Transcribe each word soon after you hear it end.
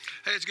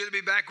Hey, it's good to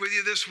be back with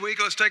you this week.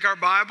 Let's take our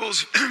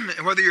Bibles,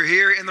 whether you're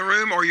here in the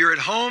room or you're at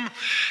home,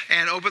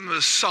 and open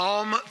to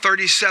Psalm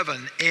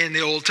 37 in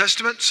the Old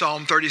Testament.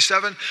 Psalm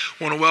 37.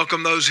 I want to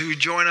welcome those who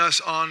join us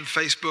on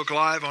Facebook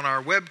Live, on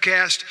our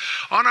webcast,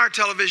 on our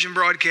television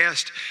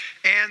broadcast,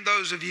 and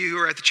those of you who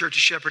are at the Church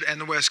of Shepherd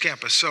and the West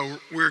Campus. So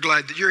we're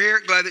glad that you're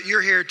here. Glad that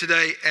you're here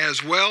today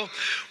as well.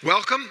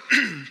 Welcome.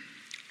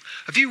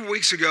 A few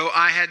weeks ago,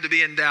 I had to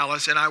be in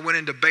Dallas, and I went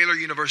into Baylor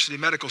University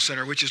Medical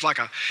Center, which is like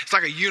a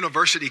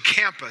university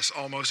campus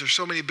almost. There's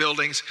so many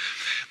buildings.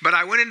 But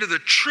I went into the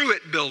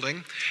Truett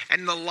building, and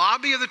in the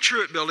lobby of the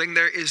Truett building,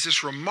 there is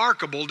this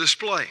remarkable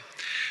display.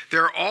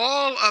 There are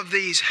all of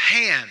these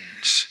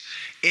hands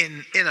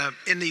in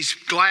these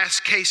glass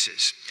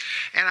cases.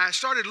 And I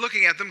started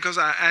looking at them because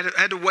I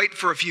had to wait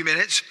for a few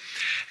minutes.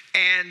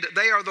 And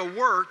they are the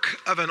work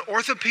of an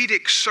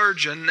orthopedic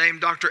surgeon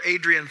named Dr.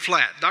 Adrian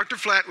Flatt. Dr.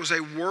 Flatt was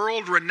a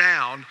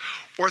world-renowned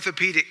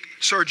orthopedic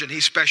surgeon.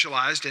 He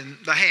specialized in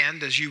the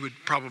hand, as you would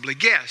probably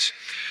guess.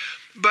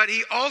 But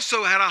he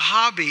also had a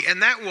hobby,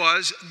 and that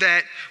was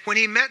that when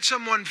he met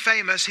someone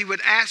famous, he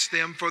would ask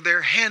them for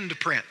their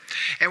handprint.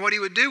 And what he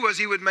would do was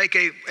he would make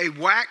a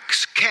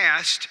wax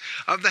cast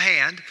of the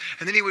hand,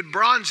 and then he would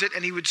bronze it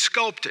and he would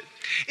sculpt it.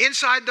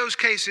 Inside those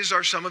cases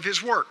are some of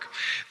his work.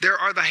 There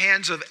are the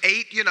hands of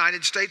 8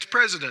 United States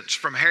presidents,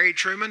 from Harry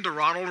Truman to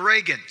Ronald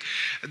Reagan.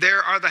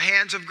 There are the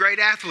hands of great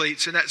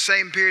athletes in that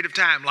same period of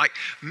time, like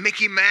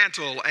Mickey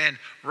Mantle and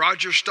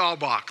Roger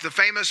Staubach, the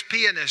famous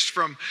pianist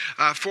from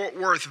Fort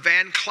Worth,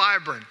 Van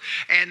Cliburn.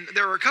 And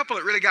there were a couple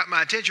that really got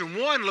my attention.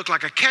 One looked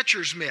like a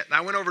catcher's mitt, and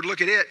I went over to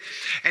look at it,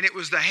 and it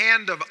was the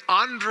hand of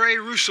Andrei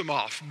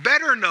Roussimoff,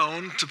 better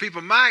known to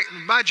people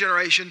my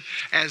generation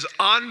as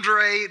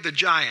Andre the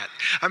Giant.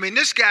 I mean,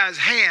 this guy's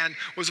hand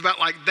was about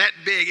like that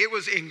big. It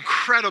was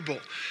incredible.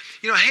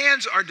 You know,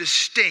 hands are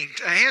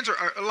distinct. Hands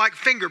are like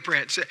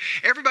fingerprints.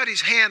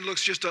 Everybody's hand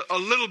looks just a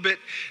little bit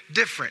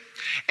different.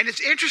 And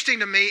it's interesting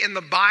to me in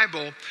the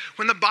Bible,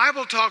 when the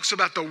Bible talks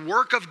about the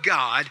work of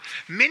God,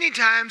 many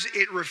times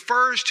it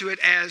refers to it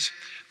as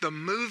the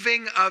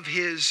moving of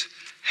his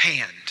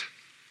hand.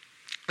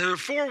 There are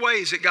 4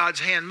 ways that God's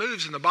hand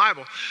moves in the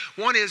Bible.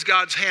 One is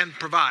God's hand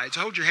provides.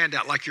 Hold your hand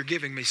out like you're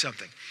giving me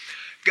something.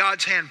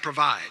 God's hand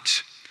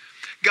provides.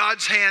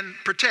 God's hand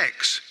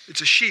protects.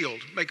 It's a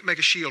shield. Make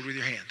a shield with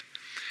your hand.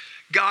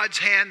 God's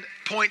hand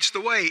points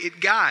the way.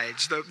 It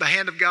guides. The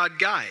hand of God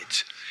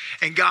guides.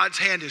 And God's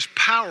hand is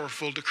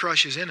powerful to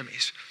crush his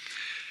enemies.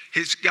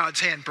 God's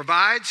hand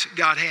provides,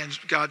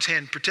 God's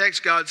hand protects,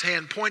 God's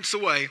hand points the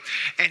way,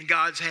 and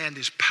God's hand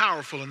is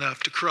powerful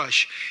enough to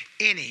crush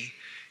any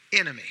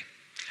enemy.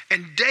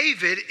 And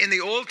David in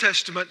the Old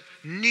Testament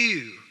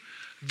knew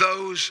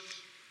those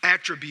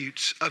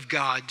attributes of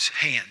God's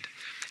hand.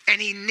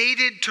 And he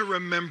needed to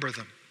remember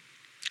them.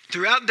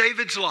 Throughout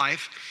David's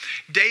life,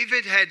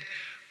 David had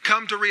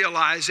come to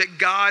realize that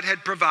God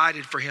had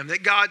provided for him,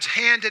 that God's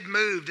hand had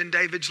moved in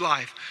David's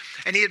life,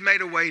 and he had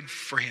made a way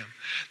for him.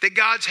 That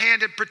God's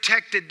hand had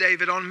protected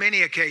David on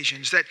many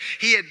occasions, that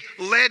he had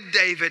led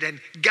David and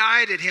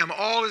guided him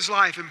all his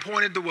life and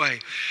pointed the way,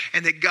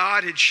 and that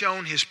God had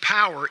shown his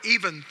power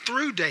even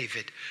through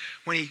David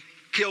when he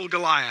killed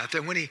Goliath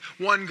and when he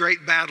won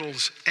great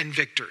battles and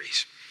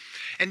victories.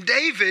 And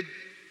David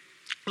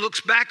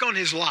looks back on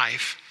his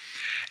life,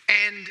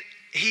 and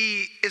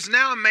he is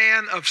now a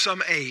man of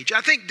some age. I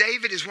think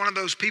David is one of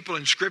those people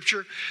in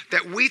Scripture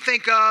that we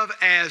think of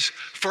as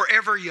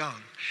forever young.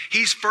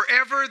 He's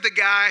forever the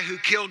guy who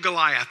killed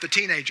Goliath, the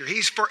teenager.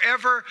 He's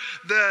forever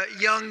the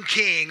young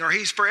king, or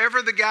he's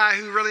forever the guy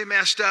who really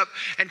messed up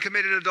and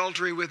committed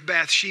adultery with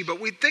Bathsheba.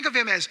 We think of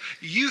him as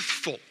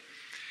youthful.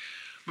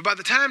 But by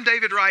the time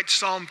David writes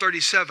Psalm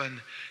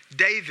 37,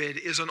 David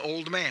is an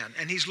old man,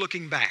 and he's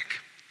looking back.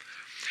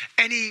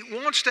 And he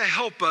wants to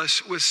help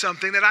us with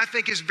something that I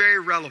think is very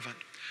relevant.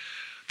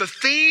 The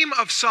theme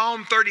of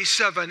Psalm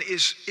 37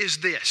 is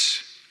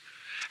this.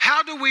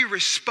 How do we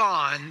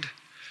respond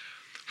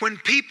when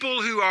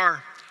people who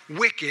are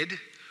wicked,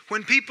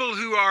 when people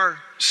who are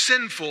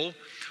sinful,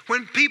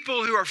 when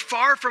people who are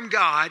far from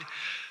God,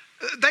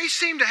 they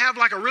seem to have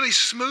like a really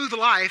smooth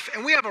life,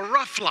 and we have a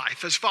rough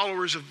life as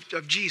followers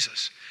of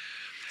Jesus?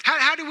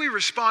 How do we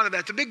respond to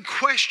that? The big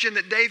question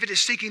that David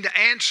is seeking to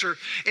answer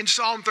in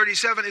Psalm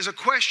 37 is a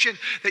question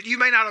that you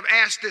may not have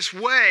asked this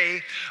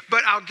way,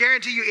 but I'll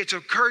guarantee you it's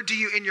occurred to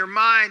you in your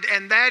mind,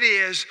 and that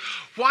is,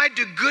 why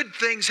do good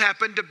things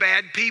happen to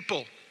bad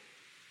people?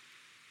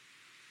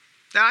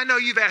 Now, I know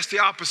you've asked the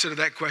opposite of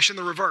that question,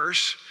 the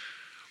reverse.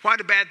 Why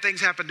do bad things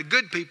happen to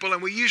good people?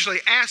 And we usually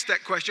ask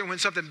that question when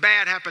something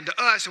bad happened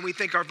to us and we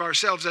think of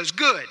ourselves as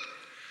good.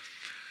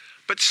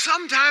 But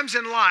sometimes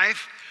in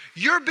life,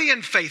 you're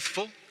being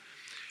faithful.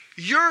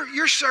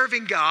 You're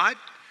serving God.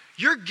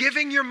 You're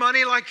giving your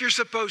money like you're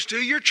supposed to.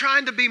 You're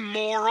trying to be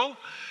moral.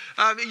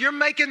 You're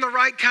making the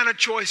right kind of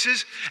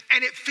choices.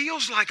 And it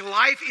feels like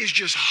life is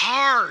just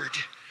hard.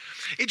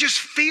 It just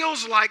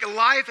feels like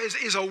life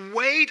is a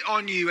weight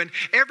on you, and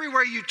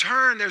everywhere you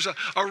turn, there's a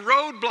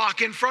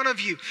roadblock in front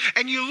of you.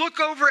 And you look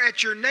over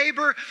at your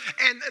neighbor,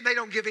 and they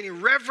don't give any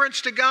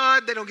reverence to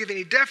God. They don't give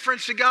any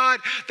deference to God.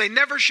 They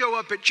never show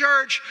up at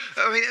church.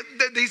 I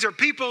mean, these are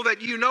people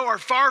that you know are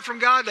far from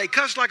God. They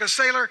cuss like a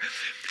sailor.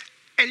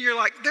 And you're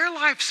like, their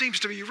life seems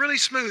to be really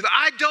smooth.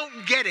 I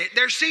don't get it.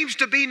 There seems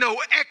to be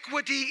no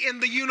equity in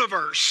the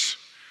universe.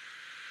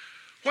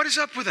 What is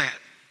up with that?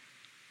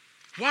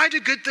 Why do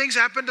good things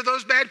happen to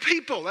those bad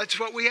people? That's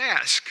what we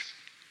ask.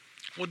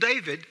 Well,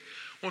 David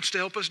wants to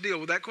help us deal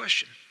with that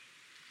question.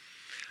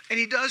 And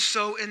he does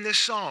so in this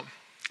psalm.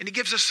 And he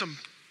gives us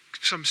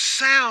some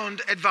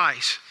sound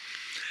advice.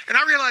 And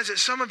I realize that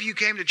some of you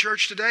came to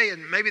church today,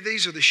 and maybe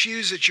these are the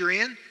shoes that you're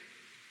in.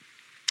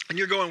 And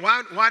you're going,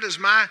 why does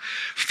my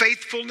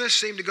faithfulness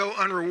seem to go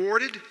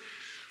unrewarded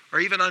or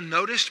even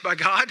unnoticed by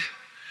God?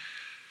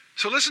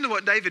 So listen to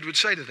what David would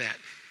say to that.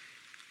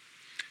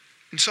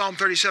 In Psalm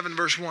 37,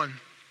 verse 1,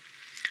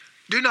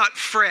 do not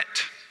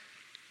fret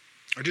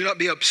or do not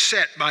be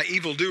upset by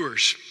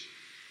evildoers.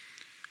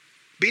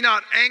 Be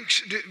not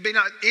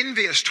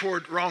envious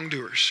toward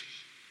wrongdoers,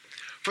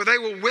 for they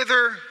will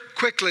wither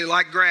quickly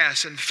like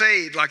grass and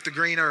fade like the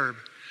green herb.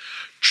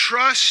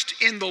 Trust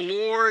in the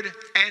Lord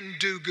and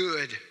do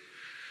good.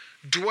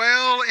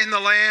 Dwell in the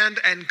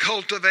land and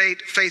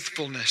cultivate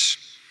faithfulness.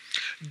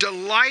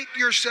 Delight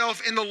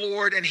yourself in the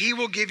Lord, and he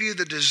will give you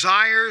the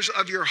desires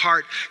of your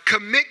heart.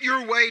 Commit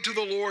your way to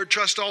the Lord.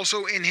 Trust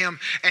also in him,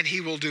 and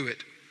he will do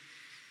it.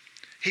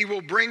 He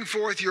will bring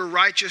forth your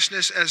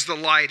righteousness as the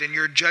light and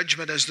your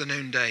judgment as the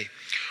noonday.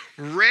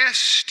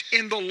 Rest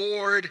in the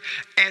Lord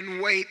and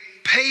wait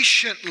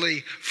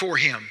patiently for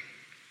him.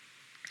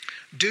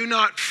 Do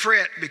not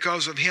fret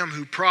because of him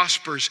who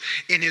prospers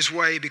in his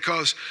way,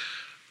 because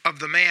of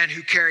the man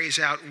who carries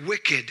out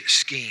wicked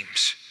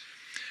schemes.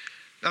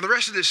 Now, the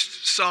rest of this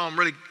psalm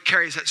really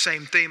carries that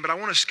same theme, but I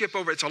want to skip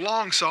over. It's a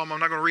long psalm. I'm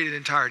not going to read it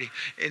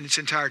in its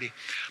entirety.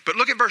 But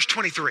look at verse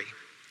 23.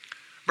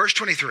 Verse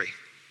 23.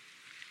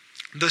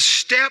 The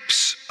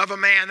steps of a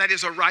man, that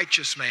is a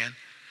righteous man,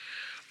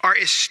 are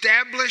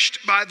established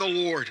by the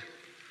Lord,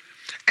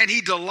 and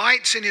he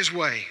delights in his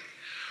way.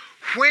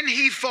 When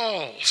he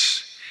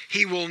falls,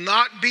 he will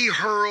not be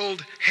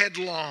hurled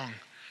headlong,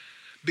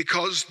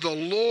 because the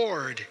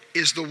Lord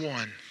is the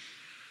one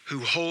who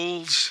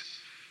holds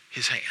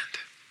his hand.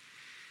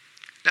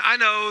 Now, I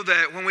know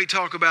that when we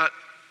talk about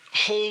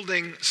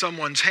holding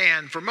someone's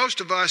hand, for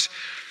most of us,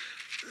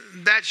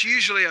 that's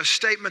usually a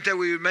statement that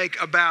we would make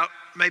about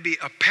maybe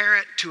a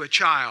parent to a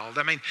child.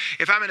 I mean,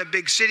 if I'm in a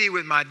big city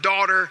with my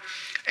daughter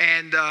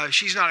and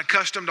she's not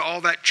accustomed to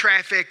all that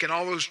traffic and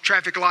all those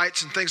traffic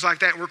lights and things like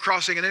that, and we're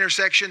crossing an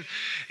intersection,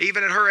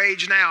 even at her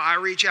age now, I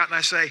reach out and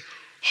I say,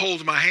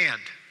 hold my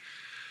hand.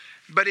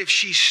 But if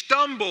she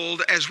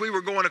stumbled as we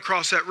were going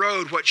across that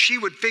road, what she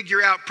would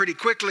figure out pretty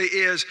quickly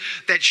is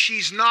that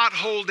she's not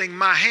holding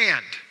my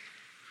hand.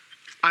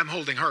 I'm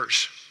holding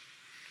hers.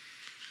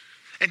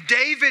 And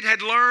David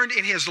had learned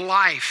in his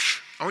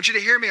life, I want you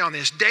to hear me on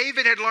this.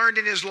 David had learned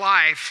in his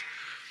life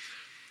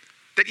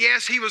that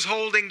yes, he was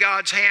holding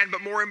God's hand,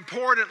 but more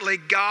importantly,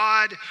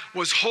 God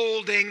was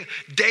holding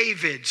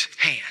David's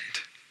hand.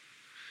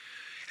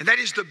 And that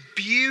is the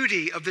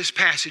beauty of this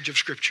passage of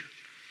Scripture.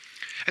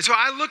 And so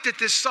I looked at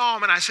this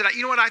psalm and I said,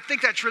 you know what, I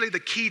think that's really the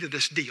key to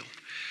this deal.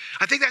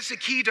 I think that's the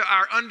key to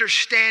our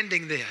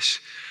understanding this.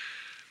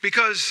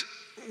 Because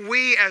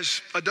we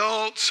as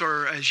adults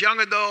or as young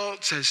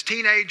adults, as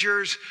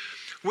teenagers,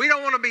 we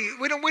don't want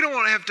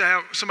to have to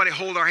have somebody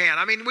hold our hand.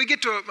 I mean, we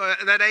get to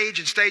that age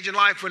and stage in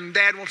life when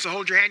dad wants to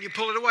hold your hand, you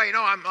pull it away.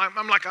 No,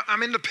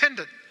 I'm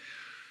independent.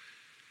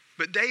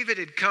 But David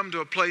had come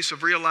to a place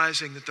of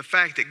realizing that the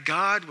fact that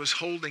God was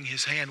holding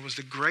his hand was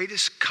the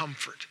greatest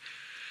comfort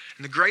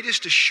and the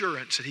greatest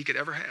assurance that he could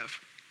ever have.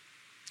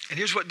 And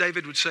here's what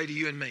David would say to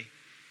you and me.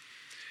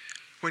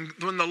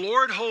 When the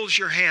Lord holds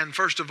your hand,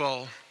 first of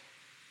all,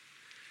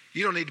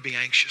 you don't need to be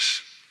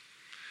anxious.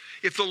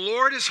 If the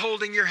Lord is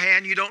holding your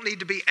hand, you don't need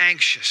to be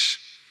anxious.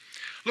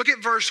 Look at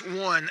verse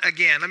 1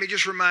 again. Let me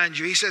just remind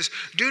you. He says,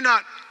 do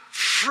not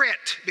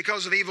fret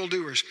because of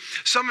evildoers.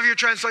 Some of your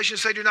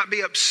translations say do not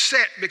be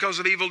upset because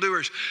of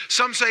evildoers.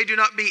 Some say do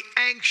not be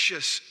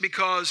anxious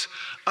because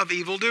of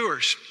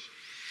evildoers.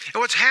 And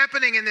what's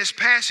happening in this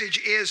passage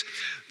is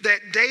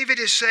that David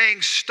is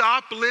saying,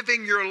 stop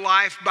living your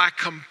life by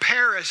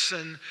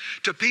comparison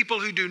to people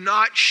who do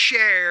not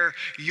share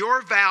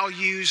your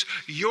values,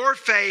 your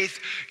faith,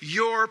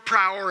 your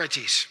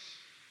priorities.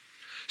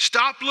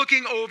 Stop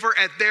looking over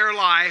at their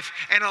life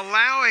and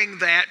allowing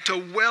that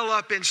to well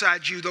up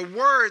inside you. The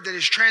word that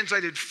is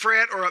translated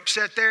fret or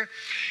upset there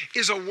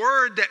is a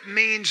word that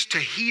means to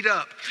heat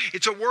up.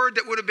 It's a word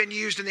that would have been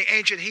used in the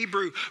ancient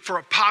Hebrew for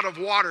a pot of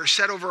water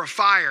set over a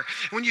fire.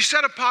 When you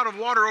set a pot of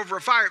water over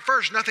a fire, at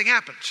first nothing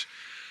happens.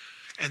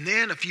 And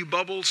then a few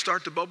bubbles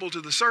start to bubble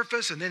to the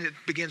surface, and then it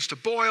begins to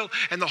boil,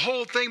 and the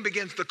whole thing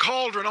the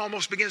cauldron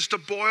almost begins to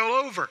boil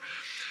over.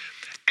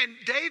 And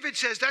David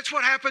says that's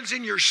what happens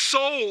in your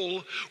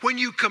soul when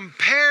you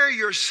compare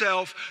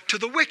yourself to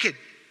the wicked.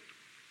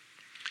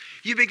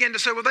 You begin to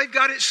say, well, they've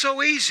got it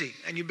so easy.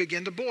 And you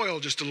begin to boil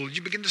just a little.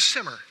 You begin to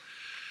simmer.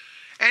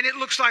 And it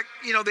looks like,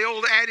 the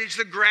old adage,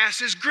 the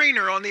grass is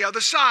greener on the other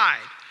side.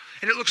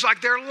 And it looks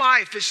like their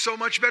life is so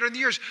much better than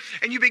yours.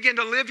 And you begin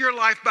to live your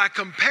life by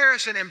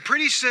comparison. And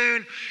pretty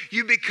soon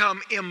you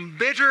become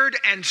embittered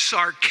and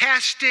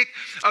sarcastic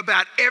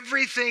about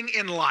everything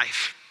in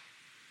life.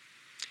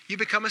 You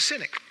become a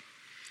cynic.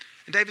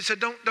 And David said,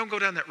 don't go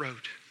down that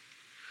road.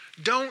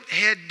 Don't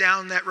head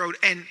down that road.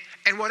 And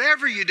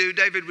whatever you do,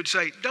 David would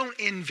say, don't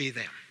envy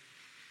them.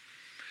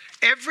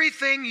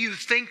 Everything you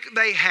think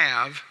they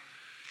have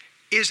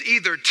is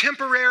either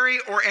temporary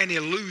or an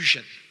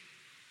illusion.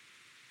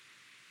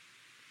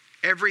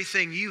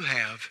 Everything you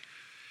have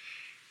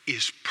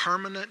is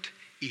permanent,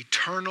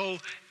 eternal,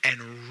 and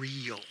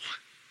real.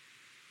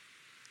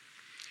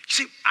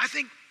 See, I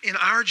think in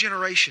our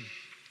generation,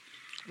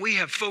 we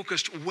have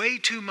focused way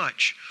too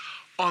much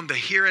on the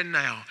here and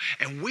now,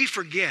 and we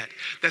forget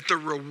that the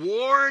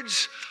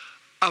rewards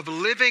of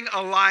living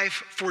a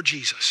life for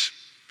Jesus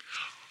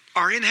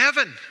are in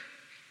heaven.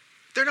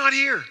 They're not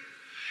here.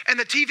 And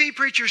the TV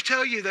preachers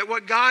tell you that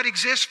what God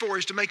exists for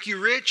is to make you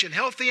rich and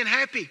healthy and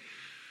happy.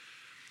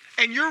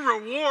 And your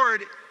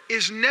reward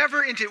was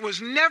never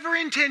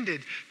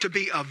intended to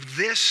be of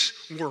this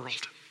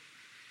world.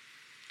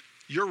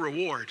 Your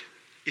reward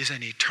is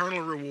an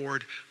eternal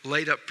reward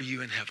laid up for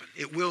you in heaven.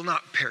 It will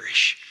not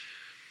perish.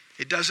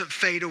 It doesn't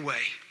fade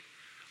away.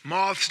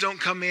 Moths don't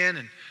come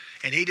in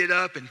and eat it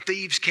up, and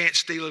thieves can't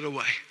steal it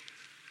away.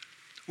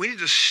 We need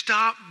to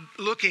stop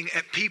looking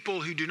at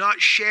people who do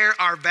not share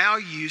our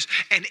values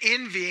and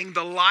envying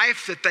the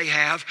life that they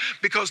have,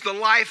 because the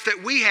life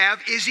that we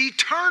have is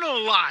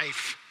eternal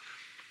life.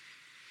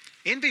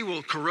 Envy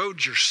will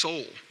corrode your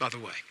soul, by the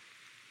way.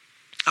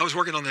 I was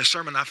working on this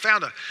sermon. I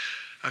found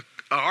an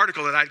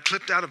article that I'd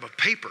clipped out of a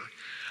paper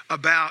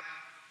about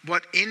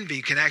what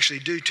envy can actually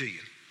do to you.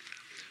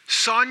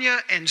 Sonia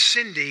and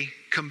Cindy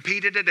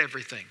competed at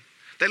everything.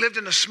 They lived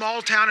in a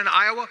small town in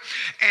Iowa,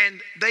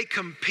 and they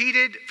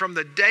competed from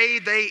the day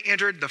they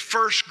entered the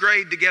first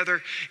grade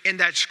together in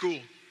that school.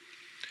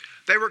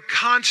 They were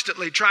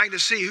constantly trying to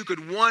see who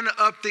could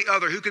one-up the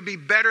other, who could be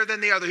better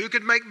than the other, who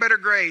could make better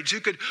grades,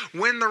 who could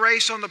win the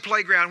race on the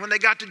playground. When they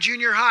got to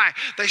junior high,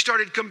 they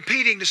started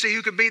competing to see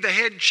who could be the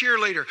head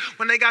cheerleader.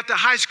 When they got to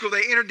high school,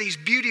 they entered these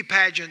beauty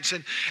pageants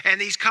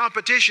and these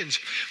competitions.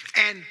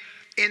 And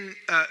in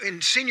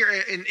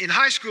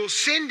high school,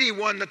 Cindy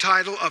won the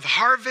title of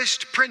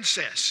Harvest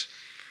Princess.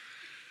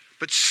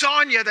 But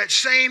Sonia, that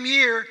same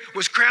year,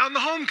 was crowned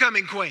the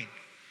homecoming queen.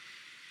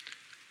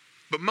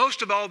 But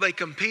most of all, they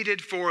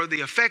competed for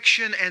the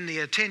affection and the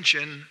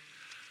attention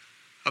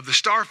of the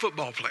star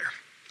football player.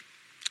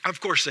 Of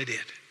course they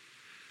did.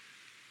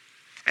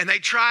 And they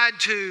tried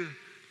to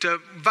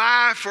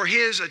vie for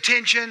his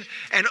attention,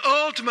 and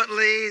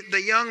ultimately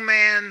the young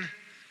man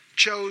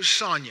chose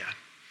Sonia.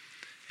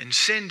 And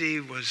Cindy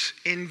was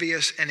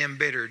envious and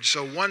embittered.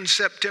 So one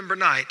September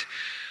night,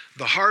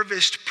 the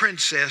Harvest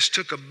Princess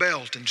took a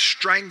belt and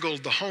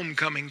strangled the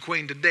homecoming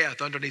queen to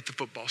death underneath the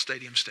football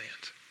stadium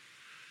stands.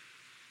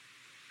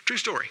 True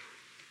story.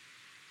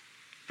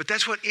 But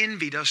that's what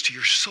envy does to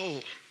your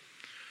soul.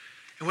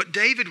 And what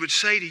David would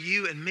say to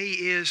you and me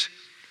is,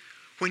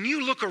 when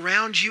you look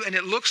around you and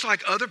it looks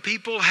like other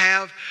people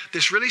have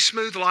this really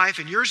smooth life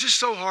and yours is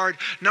so hard,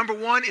 number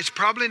one, it's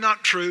probably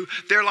not true.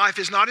 Their life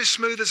is not as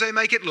smooth as they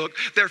make it look.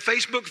 Their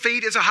Facebook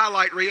feed is a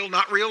highlight reel,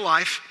 not real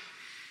life.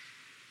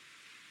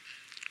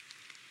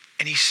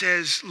 And he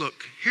says,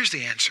 look, here's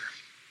the answer.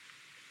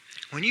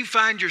 When you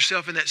find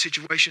yourself in that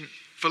situation,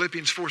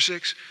 Philippians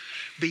 4:6,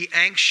 be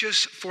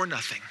anxious for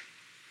nothing.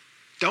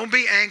 Don't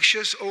be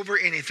anxious over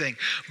anything,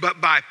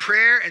 but by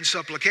prayer and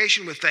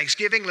supplication with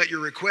thanksgiving, let your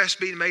requests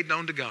be made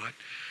known to God.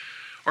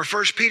 Or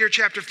 1 Peter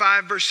chapter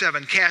 5, verse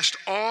 7, cast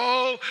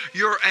all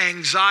your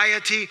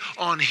anxiety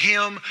on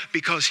him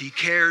because he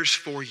cares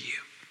for you.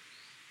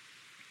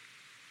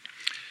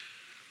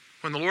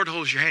 When the Lord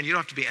holds your hand, you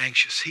don't have to be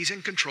anxious. He's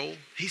in control.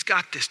 He's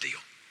got this deal.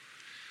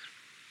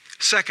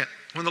 Second,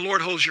 when the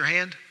Lord holds your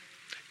hand,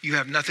 you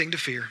have nothing to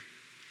fear.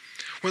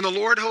 When the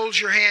Lord holds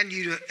your hand,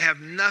 you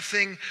have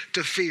nothing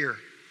to fear.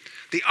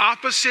 The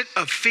opposite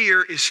of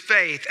fear is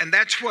faith. And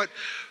that's what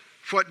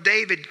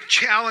David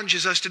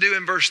challenges us to do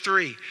in verse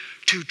 3.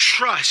 To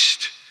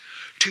trust.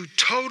 To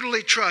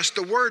totally trust.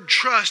 The word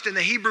trust in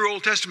the Hebrew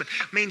Old Testament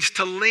means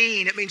to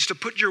lean. It means to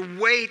put your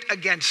weight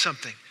against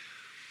something.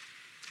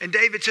 And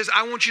David says,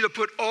 I want you to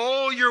put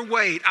all your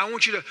weight, I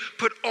want you to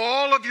put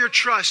all of your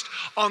trust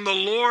on the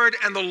Lord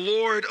and the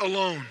Lord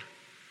alone.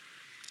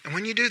 And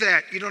when you do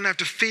that, you don't have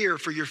to fear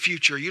for your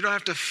future. You don't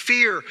have to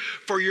fear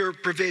for your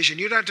provision.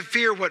 You don't have to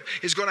fear what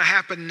is going to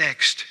happen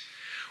next.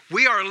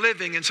 We are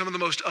living in some of the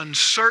most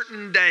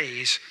uncertain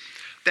days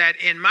that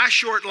in my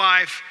short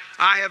life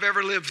I have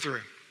ever lived through.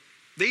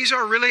 These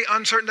are really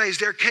uncertain days.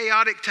 They're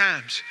chaotic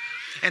times.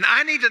 And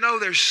I need to know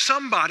there's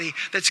somebody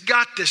that's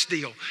got this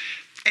deal.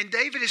 And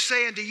David is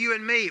saying to you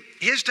and me,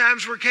 his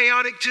times were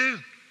chaotic too.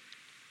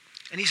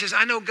 And he says,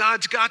 I know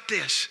God's got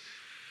this.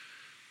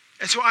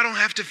 And so I don't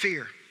have to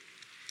fear.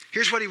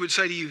 Here's what he would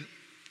say to you.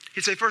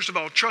 He'd say, first of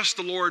all, trust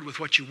the Lord with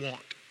what you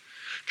want.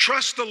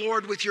 Trust the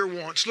Lord with your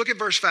wants. Look at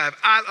verse 4.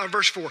 I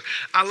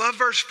love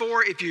verse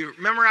 4. If you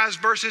memorize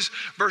verses,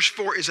 verse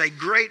 4 is a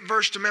great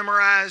verse to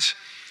memorize,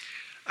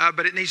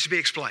 but it needs to be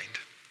explained.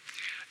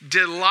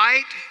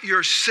 Delight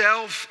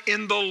yourself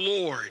in the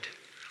Lord,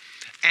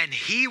 and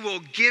He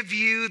will give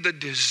you the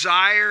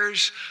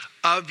desires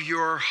of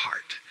your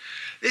heart.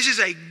 This is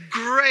a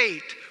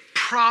great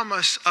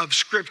promise of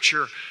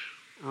Scripture,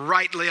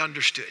 rightly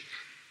understood.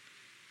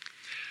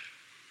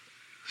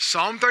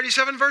 Psalm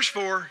 37 verse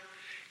 4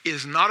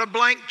 is not a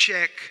blank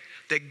check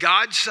that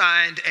God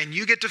signed and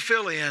you get to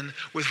fill in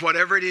with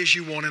whatever it is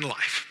you want in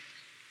life.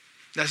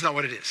 That's not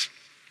what it is.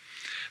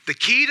 The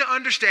key to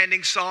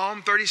understanding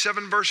Psalm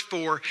 37 verse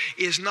 4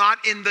 is not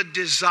in the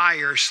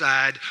desire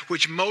side,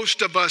 which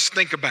most of us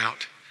think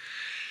about.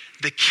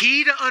 The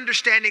key to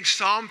understanding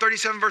Psalm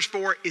 37 verse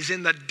 4 is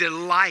in the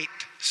delight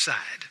side.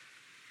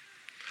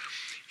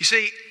 You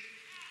see,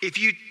 if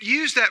you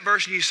use that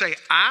verse and you say,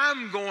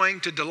 I'm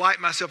going to delight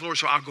myself, Lord,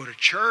 so I'll go to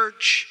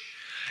church,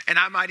 and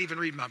I might even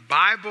read my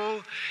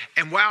Bible,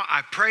 and while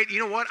I prayed, you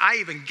know what? I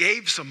even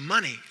gave some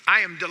money.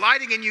 I am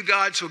delighting in you,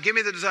 God, so give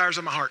me the desires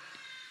of my heart.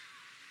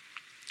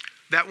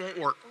 That won't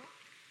work.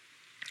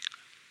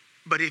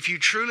 But if you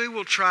truly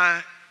will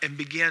try and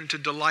begin to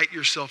delight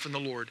yourself in the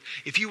Lord,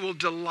 if you will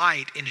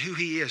delight in who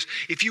He is,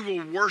 if you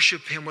will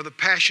worship Him with a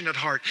passionate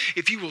heart,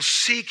 if you will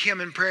seek Him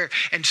in prayer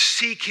and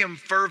seek Him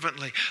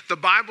fervently, the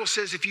Bible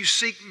says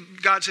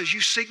God says, you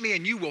seek me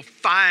and you will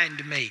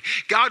find me.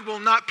 God will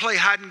not play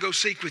hide and go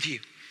seek with you.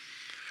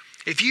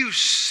 If you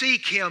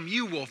seek Him,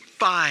 you will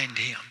find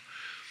Him.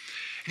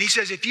 And He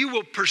says, if you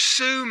will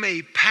pursue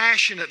me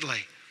passionately,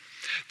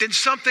 then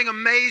something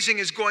amazing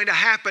is going to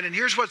happen. And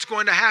here's what's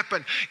going to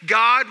happen.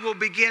 God will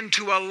begin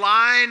to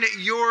align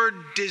your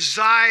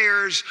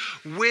desires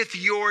with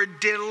your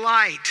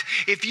delight.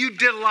 If you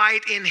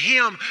delight in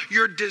Him,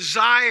 your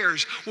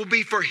desires will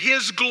be for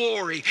His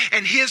glory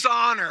and His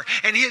honor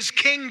and His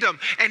kingdom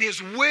and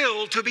His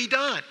will to be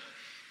done.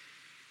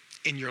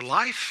 In your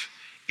life,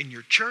 in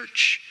your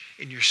church,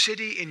 in your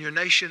city, in your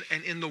nation,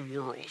 and in the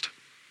world.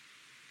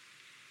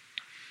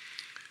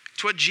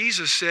 It's what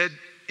Jesus said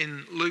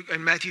in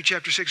Matthew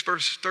chapter 6,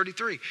 verse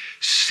 33.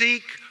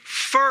 Seek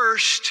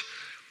first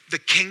the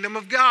kingdom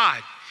of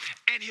God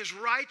and His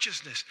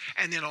righteousness,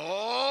 and then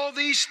all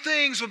these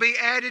things will be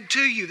added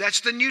to you.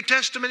 That's the New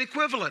Testament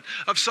equivalent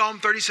of Psalm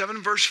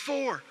 37, verse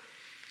 4.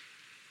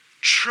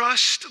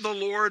 Trust the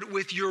Lord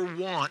with your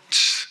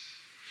wants.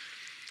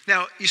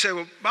 Now, you say,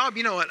 well, Bob,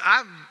 you know what?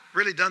 I've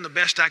really done the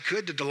best I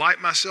could to delight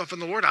myself in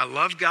the Lord. I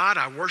love God.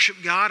 I worship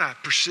God. I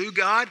pursue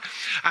God.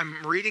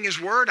 I'm reading His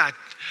Word. I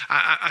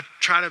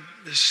try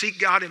to seek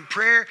God in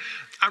prayer.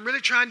 I'm really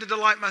trying to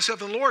delight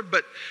myself in the Lord,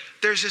 but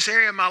there's this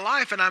area of my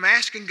life and I'm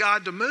asking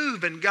God to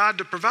move and God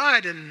to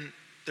provide, and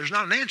there's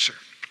not an answer.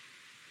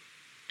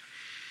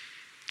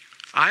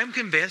 I am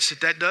convinced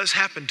that does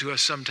happen to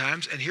us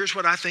sometimes, and here's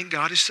what I think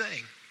God is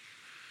saying.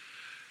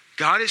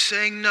 God is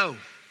saying, no.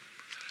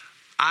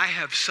 I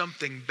have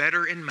something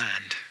better in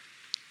mind.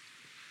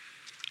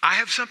 I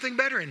have something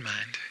better in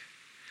mind.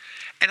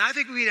 And I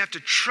think we'd have to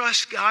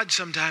trust God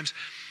sometimes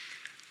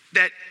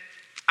that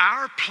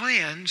our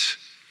plans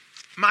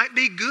might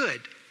be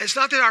good. It's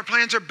not that our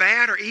plans are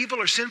bad or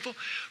evil or sinful,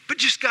 but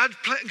just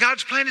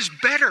God's plan is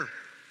better.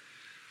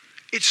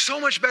 It's so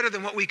much better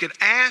than what we could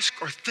ask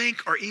or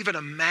think or even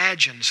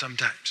imagine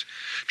sometimes.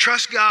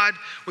 Trust God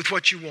with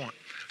what you want.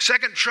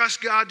 Second,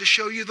 trust God to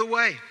show you the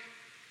way.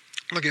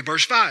 Look at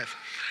verse 5.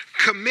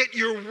 Commit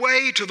your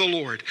way to the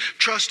Lord.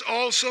 Trust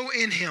also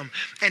in Him,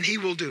 and He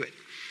will do it.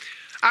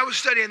 I was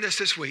studying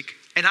this week,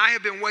 and I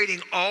have been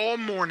waiting all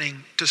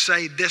morning to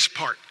say this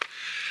part.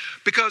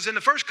 Because in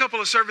the first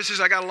couple of services,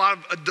 I got a lot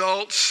of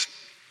adults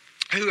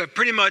who have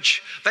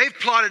they've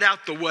plotted out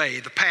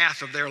the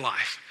path of their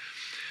life.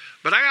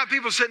 But I got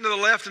people sitting to the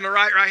left and the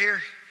right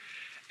here,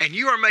 and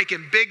you are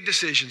making big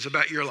decisions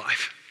about your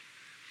life.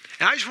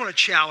 And I just want to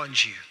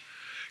challenge you.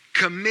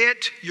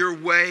 Commit your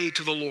way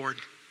to the Lord.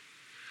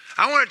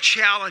 I want to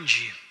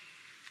challenge you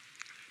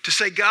to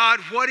say, God,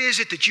 what is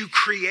it that you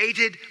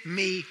created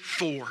me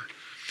for?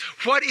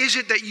 What is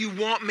it that you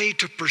want me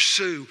to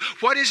pursue?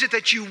 What is it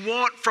that you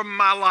want from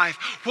my life?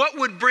 What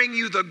would bring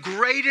you the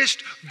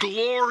greatest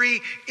glory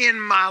in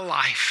my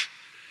life?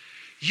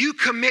 You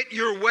commit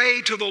your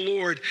way to the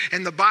Lord,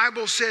 and the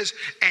Bible says,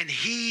 and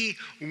He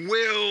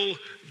will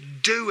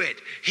do it.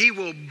 He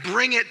will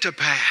bring it to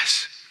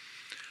pass.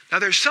 Now,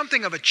 there's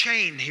something of a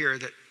chain here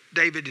that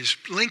David is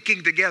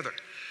linking together.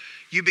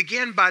 You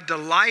begin by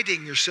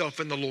delighting yourself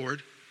in the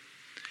Lord,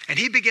 and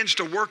He begins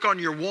to work on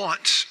your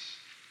wants,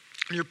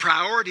 and your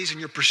priorities, and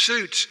your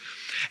pursuits.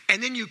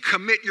 And then you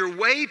commit your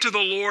way to the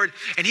Lord,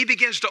 and He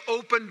begins to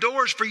open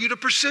doors for you to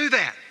pursue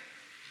that.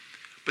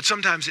 But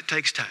sometimes it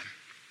takes time.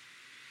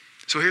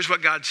 So here's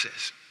what God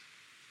says.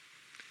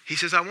 He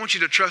says, I want you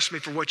to trust me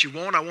for what you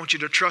want. I want you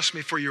to trust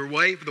me for your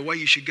way, for the way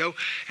you should go.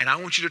 And I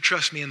want you to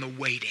trust me in the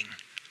waiting.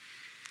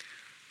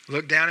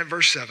 Look down at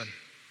verse 7.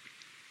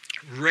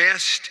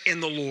 Rest in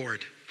the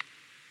Lord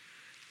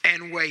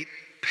and wait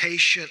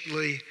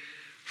patiently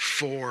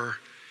for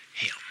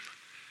him.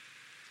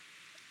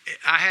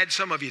 I had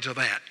some of you to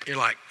that. You're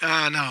like,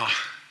 no.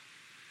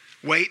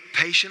 Wait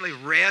patiently,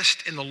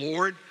 rest in the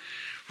Lord.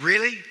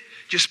 Really?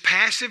 Just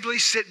passively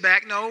sit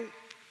back? No.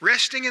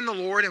 Resting in the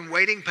Lord and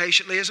waiting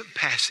patiently isn't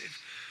passive.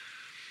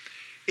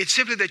 It's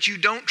simply that you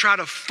don't try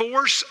to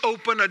force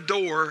open a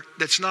door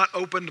that's not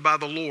opened by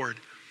the Lord.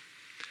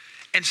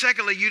 And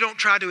secondly, you don't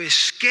try to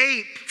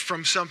escape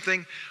from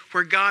something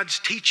where God's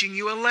teaching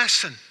you a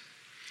lesson.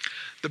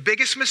 The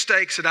biggest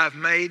mistakes that I've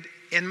made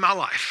in my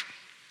life,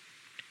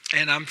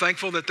 and I'm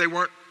thankful that they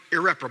weren't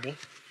irreparable,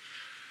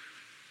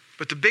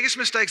 but the biggest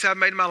mistakes I've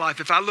made in my life,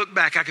 if I look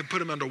back, I can put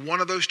them under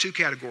one of those two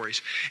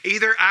categories.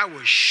 Either I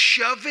was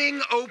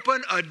shoving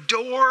open a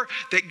door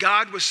that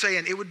God was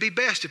saying, it would be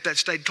best if that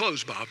stayed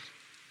closed, Bob.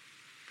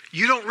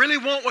 You don't really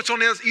want what's on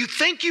the other, you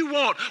think you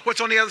want what's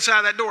on the other side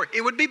of that door.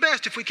 It would be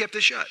best if we kept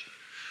this shut.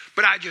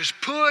 But I just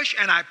push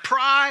and I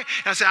pry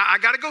and I say, I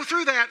got to go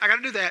through that. I got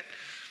to do that.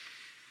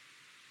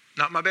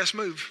 Not my best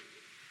move.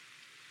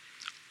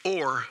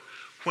 Or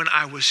when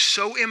I was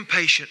so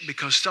impatient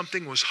because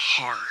something was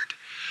hard,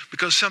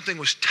 because something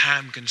was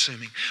time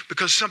consuming,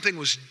 because something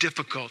was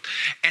difficult,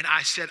 and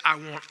I said, I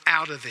want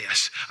out of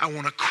this. I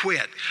want to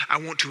quit. I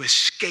want to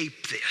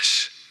escape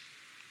this.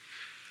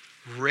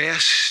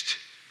 Rest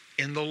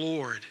in the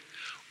Lord.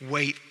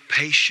 Wait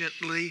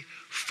patiently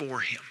for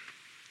him.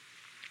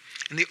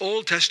 In the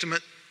Old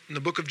Testament, in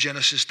the book of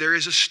Genesis, there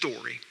is a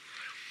story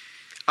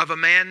of a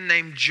man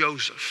named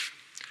Joseph.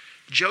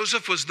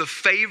 Joseph was the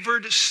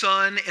favored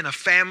son in a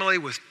family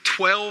with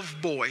 12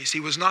 boys. He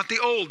was not the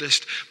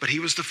oldest, but he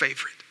was the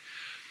favorite.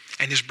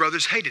 And his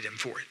brothers hated him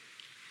for it.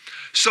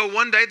 So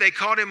one day they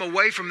caught him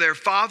away from their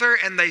father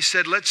and they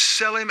said, let's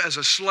sell him as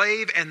a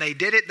slave. And they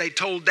did it. They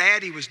told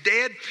Dad he was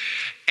dead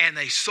and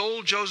they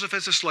sold Joseph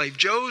as a slave.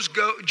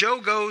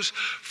 Joe goes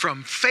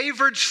from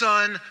favored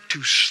son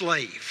to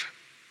slave.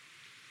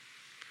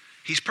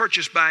 He's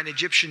purchased by an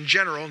Egyptian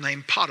general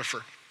named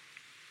Potiphar.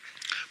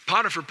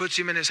 Potiphar puts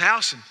him in his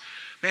house and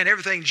man,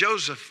 everything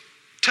Joseph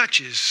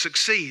touches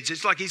succeeds.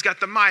 It's like he's got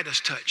the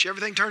Midas touch.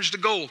 Everything turns to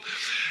gold.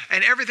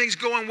 And everything's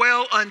going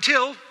well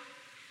until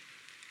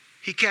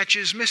he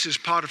catches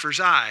Mrs.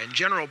 Potiphar's eye. And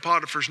General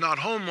Potiphar's not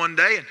home one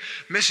day. And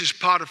Mrs.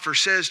 Potiphar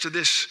says to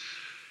this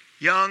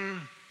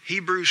young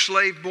Hebrew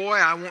slave boy,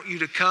 I want you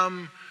to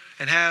come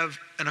and have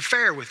an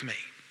affair with me.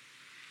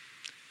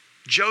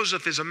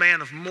 Joseph is a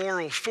man of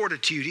moral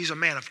fortitude. He's a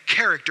man of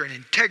character and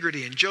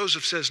integrity. And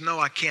Joseph says, no,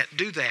 I can't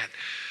do that.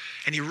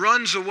 And he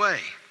runs away.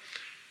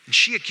 And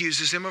she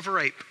accuses him of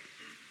rape.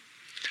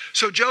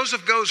 So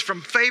Joseph goes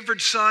from favored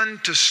son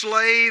to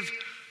slave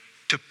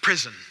to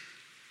prison.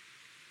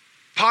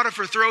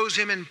 Potiphar throws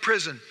him in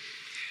prison.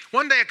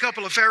 One day a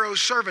couple of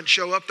Pharaoh's servants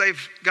show up.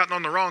 They've gotten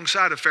on the wrong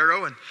side of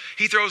Pharaoh and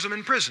he throws them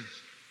in prison.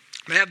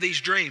 They have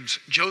these dreams.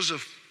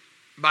 Joseph,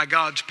 by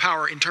God's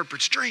power,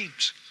 interprets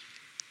dreams.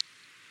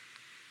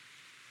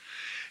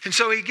 And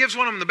so he gives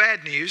one of them the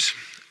bad news.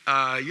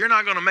 You're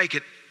not going to make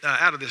it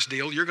out of this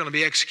deal. You're going to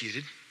be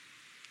executed.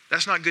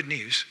 That's not good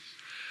news.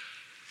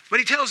 But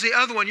he tells the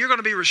other one, you're going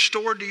to be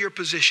restored to your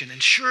position.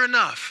 And sure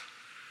enough,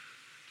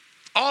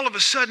 all of a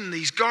sudden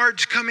these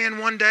guards come in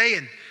one day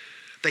and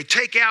they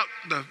take out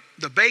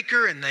the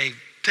baker and they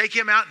take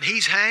him out and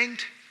he's hanged.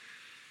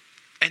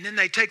 And then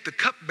they take the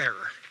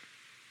cupbearer,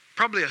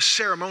 probably a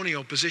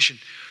ceremonial position,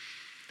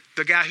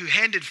 the guy who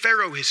handed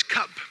Pharaoh his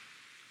cup.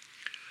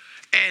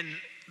 And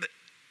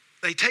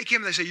they take him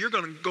and they say, you're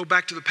going to go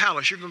back to the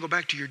palace. You're going to go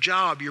back to your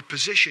job, your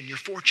position, your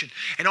fortune.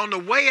 And on the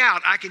way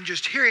out, I can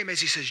just hear him as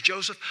he says,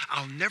 Joseph,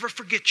 I'll never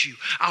forget you.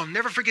 I'll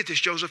never forget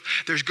this, Joseph.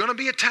 There's going to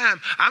be a time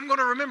I'm going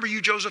to remember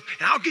you, Joseph,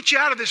 and I'll get you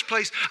out of this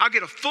place. I'll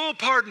get a full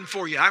pardon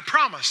for you. I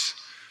promise.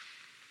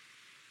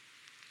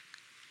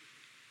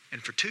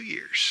 And for 2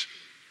 years,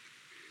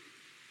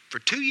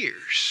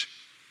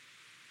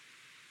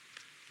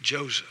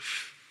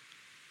 Joseph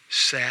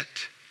sat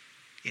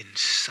in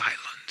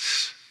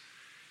silence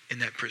in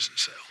that prison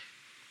cell.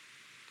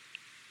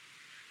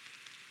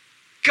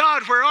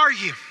 God, where are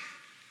you?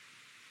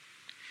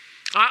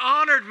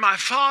 I honored my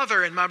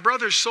father and my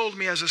brothers sold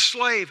me as a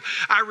slave.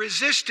 I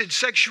resisted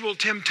sexual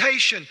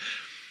temptation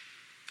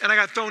and I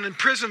got thrown in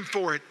prison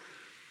for it.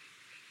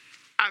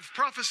 I've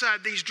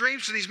prophesied these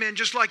dreams to these men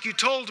just like you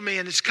told me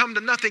and it's come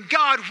to nothing.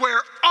 God,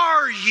 where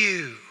are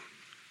you?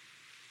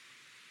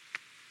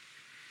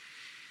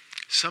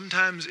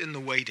 Sometimes in the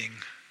waiting.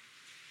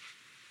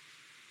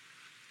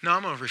 No,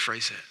 I'm going to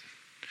rephrase that.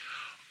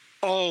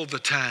 All the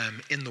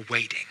time in the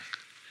waiting,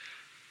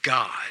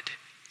 God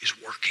is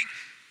working.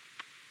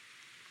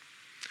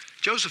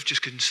 Joseph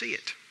just couldn't see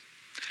it,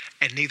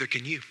 and neither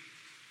can you.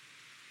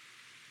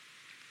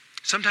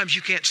 Sometimes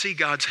you can't see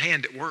God's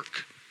hand at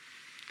work.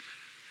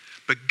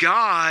 But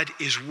God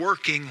is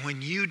working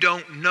when you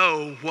don't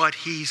know what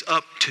he's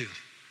up to.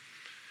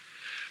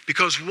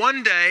 Because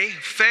one day,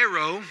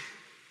 Pharaoh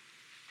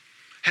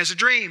has a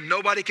dream.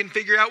 Nobody can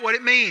figure out what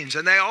it means.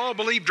 And they all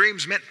believe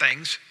dreams meant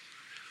things.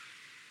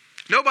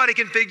 Nobody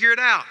can figure it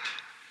out.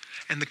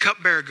 And the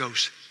cupbearer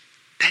goes,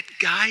 that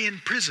guy in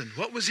prison,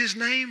 what was his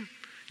name?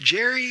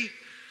 Jerry?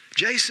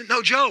 Jason,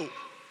 no, Joe.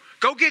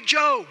 Go get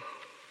Joe.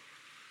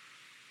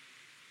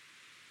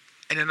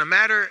 And in a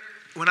matter,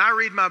 when I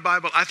read my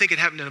Bible, I think it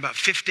happened in about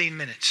 15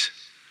 minutes.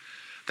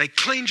 They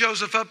clean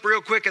Joseph up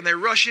real quick and they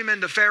rush him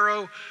into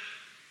Pharaoh.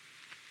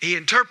 He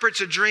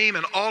interprets a dream,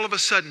 and all of a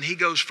sudden he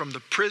goes from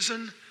the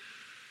prison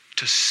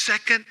to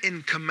second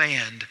in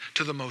command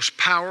to the most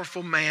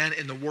powerful man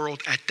in the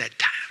world at that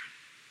time.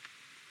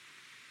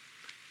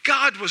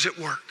 God was at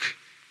work.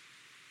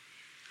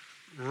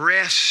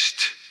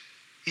 Rest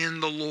in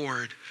the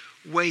Lord.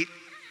 Wait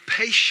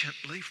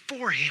patiently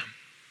for him.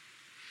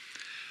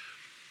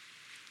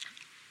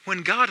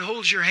 When God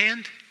holds your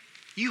hand,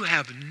 you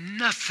have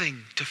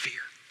nothing to fear.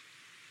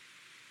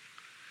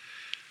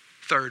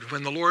 Third,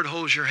 when the Lord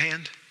holds your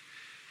hand,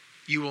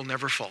 you will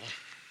never fall.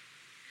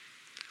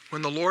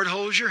 When the Lord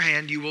holds your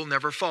hand, you will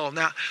never fall.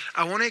 Now,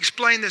 I want to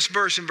explain this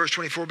verse in verse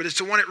 24, but it's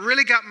the one that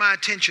really got my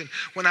attention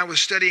when I was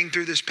studying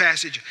through this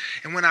passage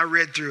and when I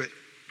read through it.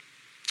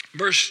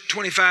 Verse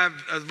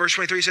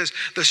 23 says,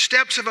 the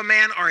steps of a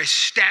man are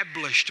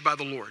established by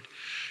the Lord.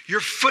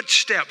 Your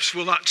footsteps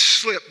will not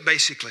slip,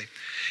 basically.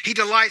 He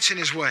delights in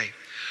his way.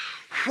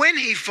 When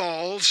he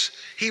falls,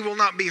 he will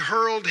not be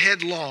hurled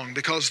headlong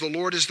because the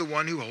Lord is the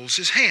one who holds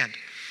his hand.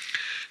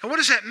 Now, what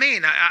does that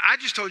mean? I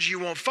just told you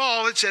won't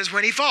fall. It says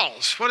when he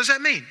falls. What does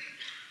that mean?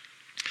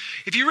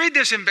 If you read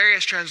this in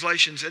various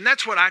translations, and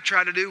that's what I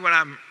try to do when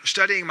I'm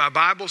studying my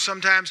Bible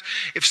sometimes,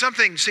 if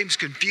something seems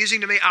confusing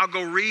to me, I'll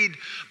go read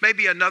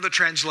maybe another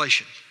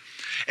translation.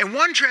 And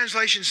one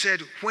translation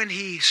said, when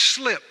he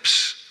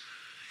slips,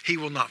 he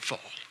will not fall.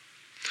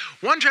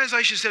 One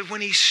translation said,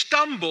 when he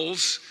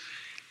stumbles,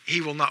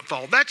 he will not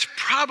fall. That's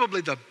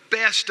probably the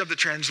best of the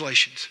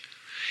translations.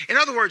 In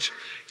other words,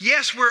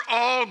 yes, we're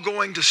all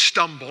going to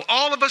stumble.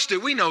 All of us do.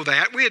 We know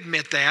that. We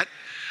admit that.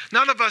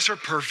 None of us are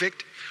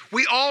perfect.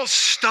 We all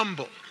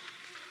stumble.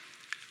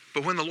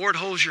 But when the Lord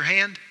holds your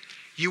hand,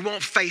 you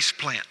won't face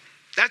plant.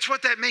 That's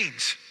what that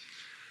means.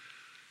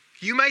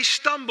 You may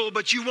stumble,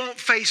 but you won't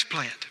face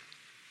plant.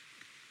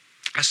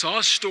 I saw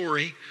a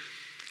story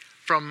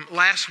from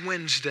last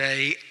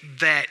Wednesday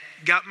that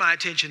got my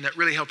attention that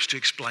really helps to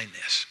explain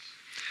this.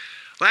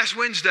 Last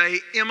Wednesday,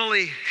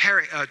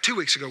 2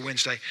 weeks ago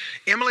Wednesday,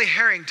 Emily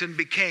Harrington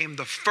became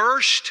the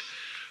first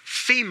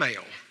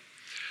female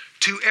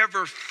to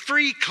ever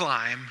free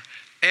climb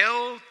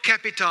El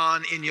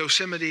Capitan in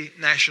Yosemite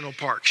National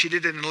Park. She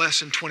did it in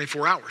less than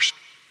 24 hours.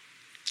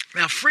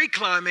 Now, free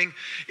climbing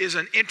is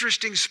an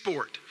interesting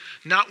sport,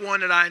 not one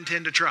that I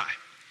intend to try.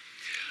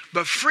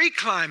 But free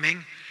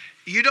climbing,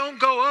 you don't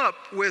go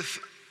up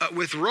with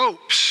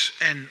ropes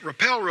and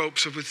rappel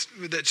ropes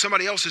that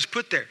somebody else has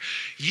put there.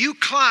 You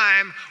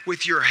climb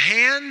with your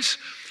hands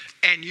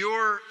and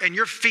your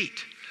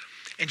feet.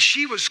 And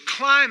she was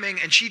climbing,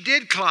 and she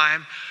did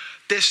climb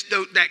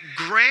that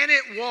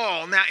granite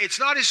wall. Now, it's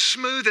not as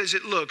smooth as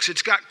it looks.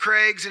 It's got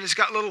crags and it's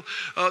got little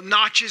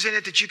notches in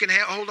it that you can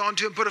hold on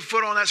to and put a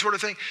foot on, that sort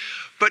of thing.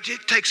 But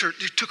it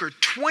took her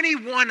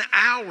 21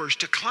 hours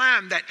to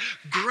climb that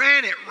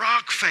granite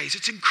rock face.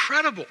 It's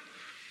incredible.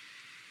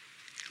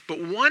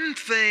 But one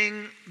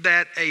thing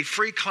that a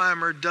free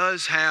climber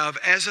does have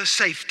as a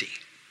safety,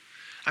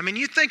 I mean,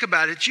 you think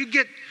about it, you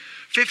get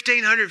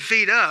 1,500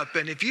 feet up,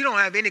 and if you don't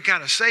have any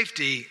kind of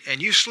safety and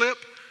you slip,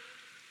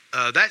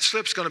 that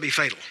slip's going to be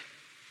fatal.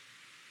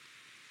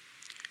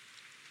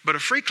 But a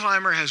free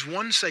climber has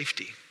one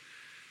safety.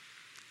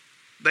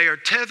 They are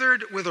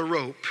tethered with a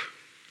rope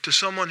to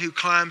someone who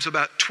climbs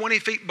about 20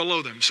 feet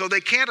below them, so they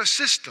can't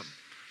assist them.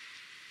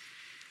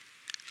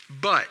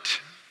 But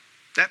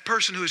that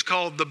person who is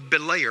called the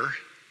belayer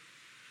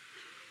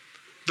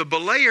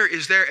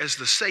is there as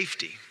the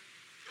safety.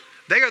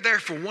 They are there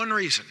for one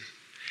reason.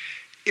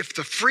 If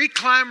the free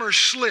climber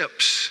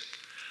slips,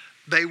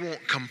 they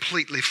won't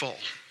completely fall.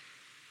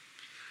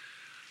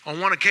 On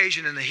one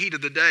occasion in the heat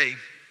of the day,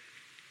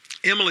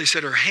 Emily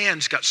said her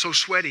hands got so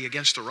sweaty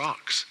against the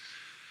rocks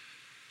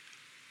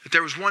that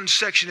there was one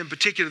section in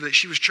particular that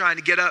she was trying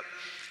to get up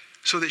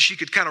so that she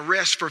could kind of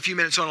rest for a few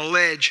minutes on a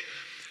ledge.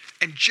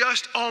 And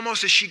just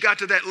almost as she got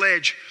to that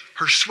ledge,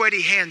 her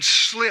sweaty hand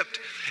slipped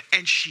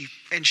and she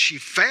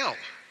fell.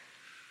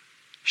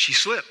 She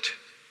slipped.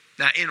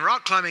 Now, in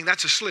rock climbing,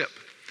 that's a slip.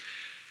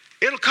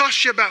 It'll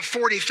cost you about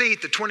 40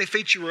 feet, the 20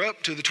 feet you were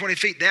up to, the 20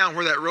 feet down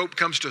where that rope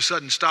comes to a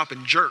sudden stop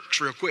and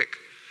jerks real quick.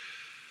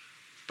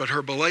 But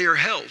her belayer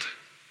held.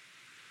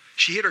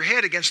 She hit her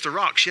head against the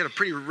rock. She had a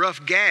pretty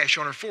rough gash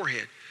on her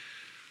forehead.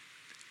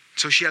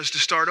 So she has to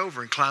start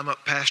over and climb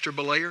up past her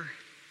belayer,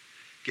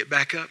 get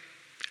back up.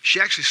 She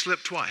actually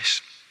slipped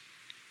twice,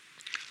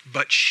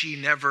 but she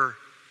never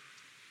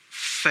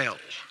fell.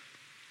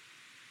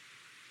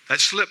 That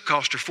slip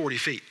cost her 40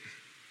 feet.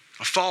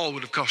 A fall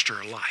would have cost her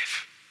her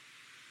life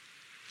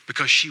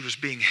because she was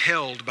being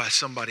held by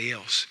somebody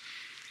else.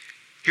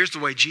 Here's the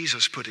way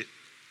Jesus put it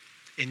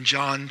in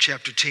John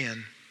chapter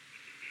 10.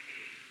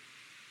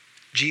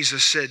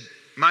 Jesus said,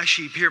 "My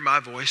sheep hear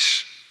my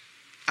voice.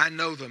 I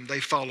know them,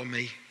 they follow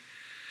me.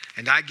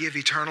 and I give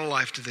eternal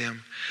life to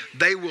them.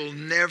 They will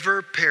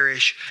never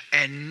perish,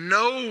 and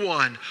no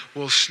one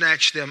will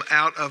snatch them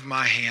out of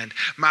my hand.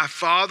 My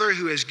Father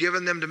who has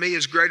given them to me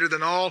is greater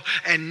than all,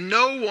 and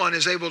no one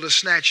is able to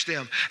snatch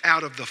them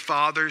out of the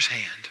Father's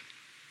hand.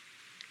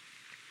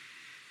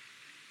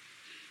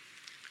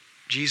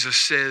 Jesus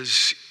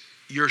says,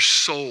 your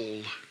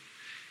soul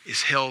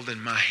is held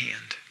in my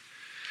hand.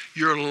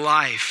 Your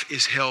life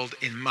is held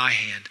in my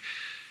hand.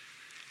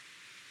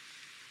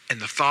 And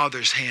the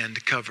Father's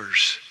hand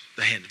covers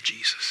the hand of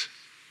Jesus.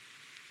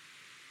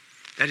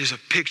 That is a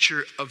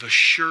picture of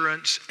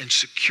assurance and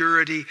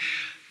security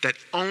that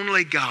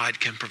only God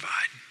can provide.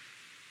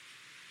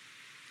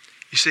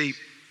 You see,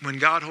 when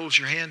God holds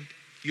your hand,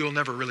 you'll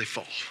never really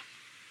fall.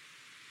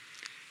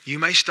 You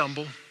may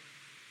stumble,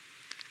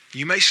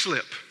 you may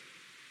slip,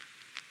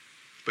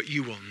 but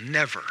you will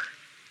never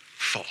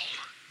fall.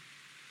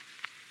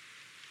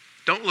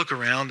 Don't look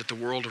around at the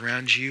world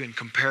around you and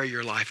compare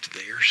your life to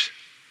theirs.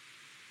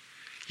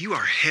 You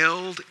are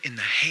held in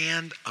the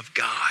hand of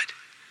God.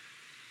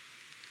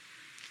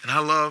 And I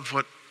love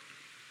what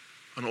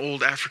an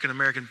old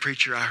African-American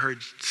preacher I heard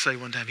say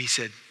one time. He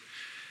said,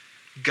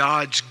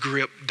 God's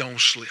grip don't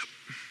slip.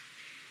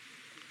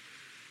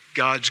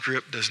 God's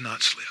grip does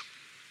not slip.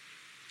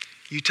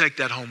 You take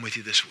that home with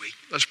you this week.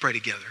 Let's pray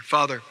together.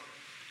 Father,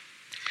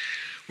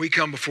 we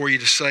come before you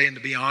to say and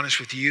to be honest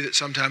with you that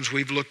sometimes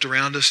we've looked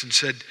around us and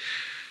said,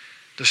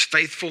 does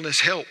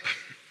faithfulness help?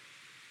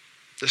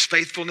 Does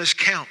faithfulness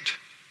count?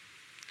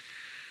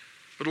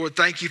 But Lord,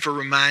 thank you for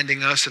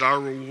reminding us that our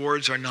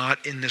rewards are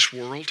not in this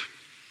world.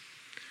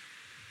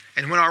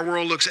 And when our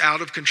world looks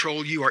out of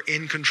control, you are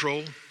in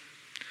control,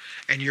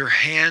 and your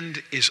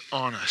hand is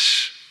on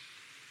us.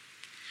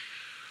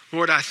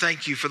 Lord, I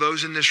thank you for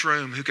those in this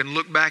room who can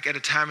look back at a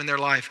time in their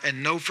life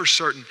and know for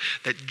certain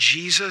that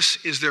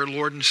Jesus is their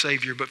Lord and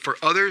Savior. But for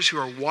others who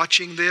are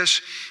watching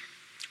this,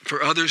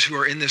 for others who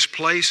are in this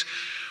place,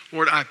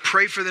 Lord, I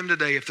pray for them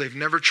today, if they've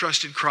never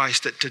trusted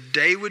Christ, that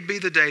today would be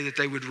the day that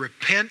they would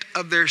repent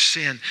of their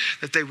sin,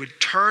 that they would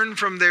turn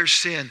from their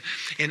sin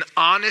in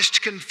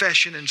honest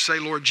confession and say,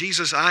 Lord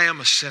Jesus, I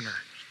am a sinner.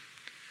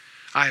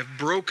 I have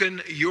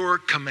broken your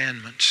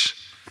commandments,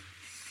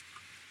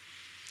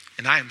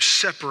 and I am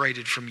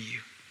separated from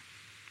you.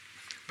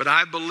 But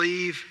I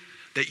believe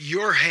that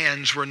your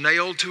hands were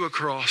nailed to a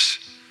cross,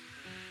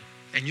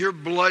 and your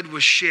blood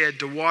was shed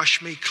to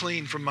wash me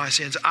clean from my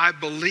sins. I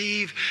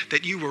believe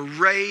that you were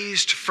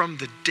raised from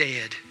the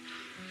dead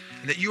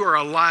and that you are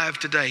alive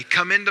today.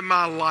 Come into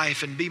my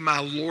life and be my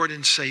Lord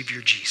and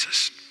Savior,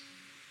 Jesus.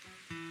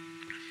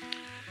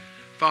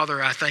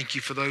 Father, I thank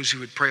you for those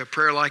who would pray a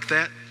prayer like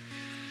that.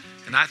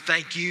 And I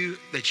thank you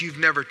that you've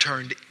never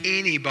turned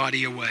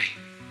anybody away.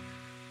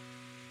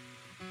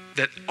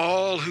 That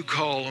all who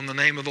call on the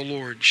name of the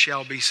Lord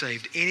shall be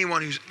saved.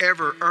 Anyone who's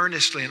ever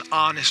earnestly and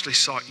honestly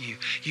sought you,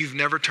 you've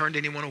never turned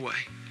anyone away.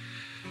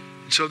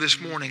 And so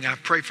this morning, I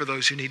pray for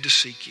those who need to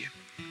seek you.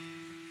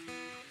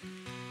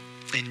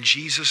 In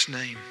Jesus'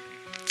 name,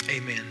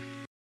 amen.